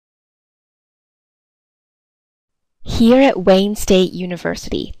Here at Wayne State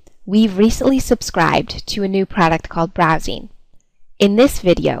University, we've recently subscribed to a new product called BrowZine. In this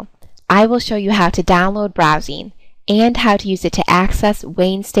video, I will show you how to download BrowZine and how to use it to access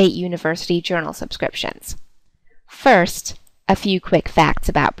Wayne State University journal subscriptions. First, a few quick facts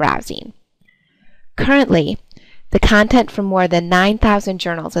about BrowZine. Currently, the content from more than 9,000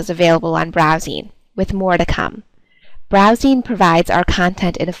 journals is available on BrowZine, with more to come. BrowZine provides our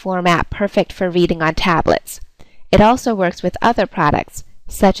content in a format perfect for reading on tablets. It also works with other products,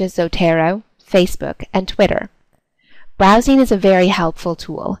 such as Zotero, Facebook, and Twitter. BrowZine is a very helpful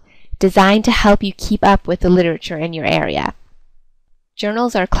tool, designed to help you keep up with the literature in your area.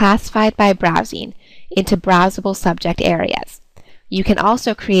 Journals are classified by BrowZine into browsable subject areas. You can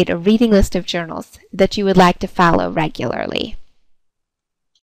also create a reading list of journals that you would like to follow regularly.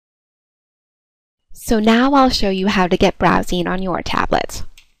 So now I'll show you how to get BrowZine on your tablet.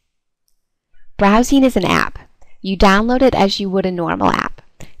 BrowZine is an app. You download it as you would a normal app.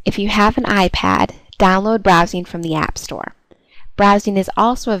 If you have an iPad, download BrowZine from the App Store. BrowZine is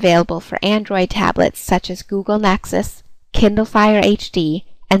also available for Android tablets such as Google Nexus, Kindle Fire HD,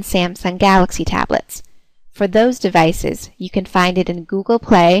 and Samsung Galaxy tablets. For those devices, you can find it in Google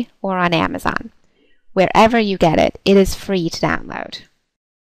Play or on Amazon. Wherever you get it, it is free to download.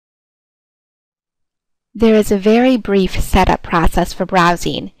 There is a very brief setup process for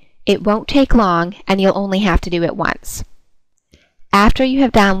BrowZine. It won't take long, and you'll only have to do it once. After you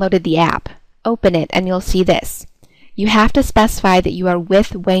have downloaded the app, open it and you'll see this. You have to specify that you are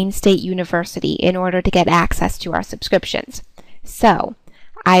with Wayne State University in order to get access to our subscriptions. So,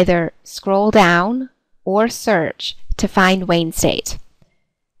 either scroll down or search to find Wayne State.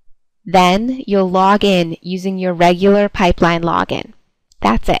 Then you'll log in using your regular pipeline login.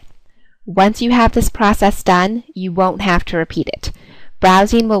 That's it. Once you have this process done, you won't have to repeat it.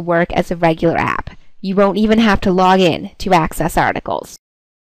 BrowZine will work as a regular app. You won't even have to log in to access articles.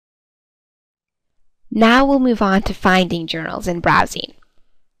 Now we'll move on to finding journals in BrowZine.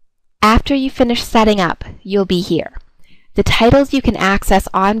 After you finish setting up, you'll be here. The titles you can access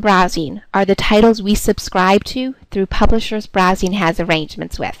on BrowZine are the titles we subscribe to through publishers BrowZine has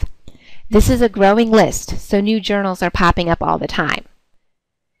arrangements with. This is a growing list, so new journals are popping up all the time.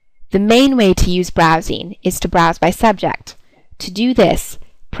 The main way to use BrowZine is to browse by subject. To do this,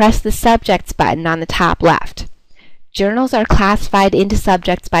 press the Subjects button on the top left. Journals are classified into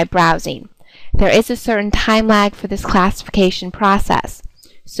subjects by BrowZine. There is a certain time lag for this classification process,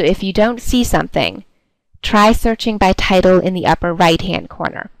 so if you don't see something, try searching by title in the upper right-hand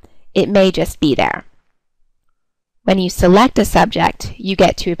corner. It may just be there. When you select a subject, you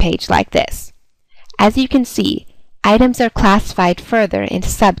get to a page like this. As you can see, items are classified further into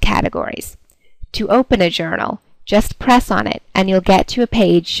subcategories. To open a journal, just press on it and you'll get to a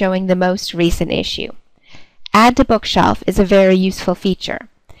page showing the most recent issue. Add to Bookshelf is a very useful feature.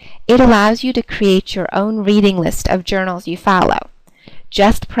 It allows you to create your own reading list of journals you follow.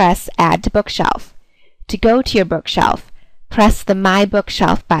 Just press Add to Bookshelf. To go to your bookshelf, press the My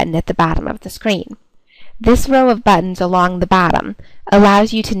Bookshelf button at the bottom of the screen. This row of buttons along the bottom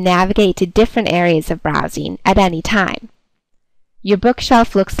allows you to navigate to different areas of BrowZine at any time. Your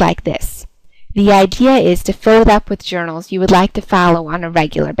bookshelf looks like this. The idea is to fill it up with journals you would like to follow on a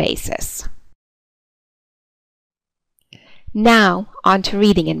regular basis. Now, on to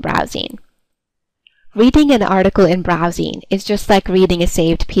reading in BrowZine. Reading an article in BrowZine is just like reading a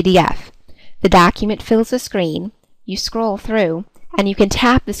saved PDF. The document fills the screen, you scroll through, and you can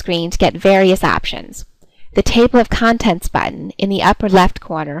tap the screen to get various options. The Table of Contents button in the upper left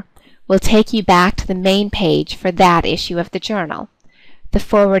corner will take you back to the main page for that issue of the journal. The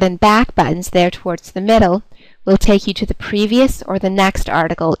forward and back buttons there towards the middle will take you to the previous or the next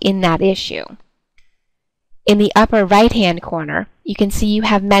article in that issue. In the upper right-hand corner, you can see you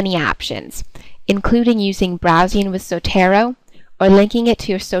have many options, including using BrowZine with Zotero or linking it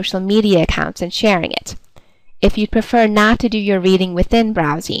to your social media accounts and sharing it. If you'd prefer not to do your reading within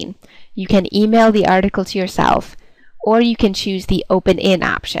BrowZine, you can email the article to yourself, or you can choose the Open In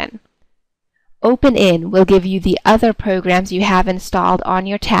option. Open In will give you the other programs you have installed on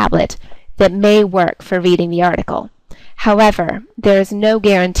your tablet that may work for reading the article. However, there is no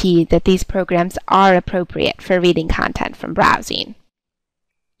guarantee that these programs are appropriate for reading content from BrowZine.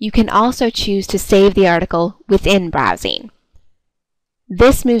 You can also choose to save the article within BrowZine.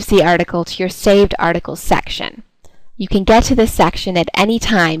 This moves the article to your Saved Articles section. You can get to this section at any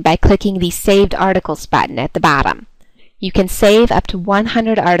time by clicking the Saved Articles button at the bottom. You can save up to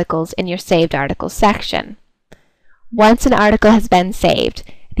 100 articles in your Saved Articles section. Once an article has been saved,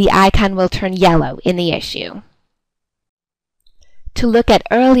 the icon will turn yellow in the issue. To look at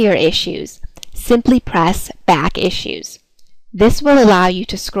earlier issues, simply press Back Issues. This will allow you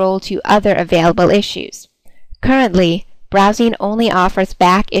to scroll to other available issues. Currently, BrowZine only offers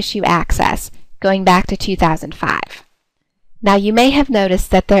back issue access, going back to 2005. Now you may have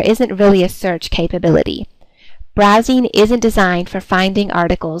noticed that there isn't really a search capability. BrowZine isn't designed for finding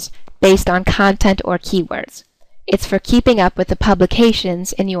articles based on content or keywords. It's for keeping up with the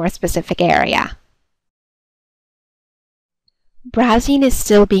publications in your specific area. BrowZine is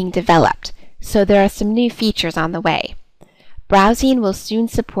still being developed, so there are some new features on the way. BrowZine will soon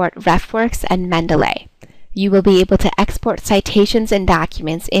support RefWorks and Mendeley. You will be able to export citations and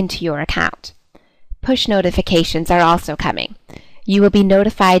documents into your account. Push notifications are also coming. You will be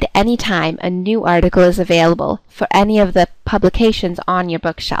notified anytime a new article is available for any of the publications on your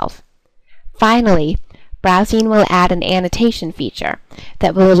bookshelf. Finally, BrowZine will add an annotation feature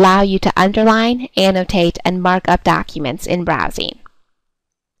that will allow you to underline, annotate, and mark up documents in BrowZine.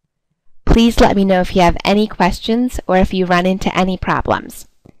 Please let me know if you have any questions or if you run into any problems.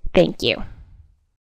 Thank you.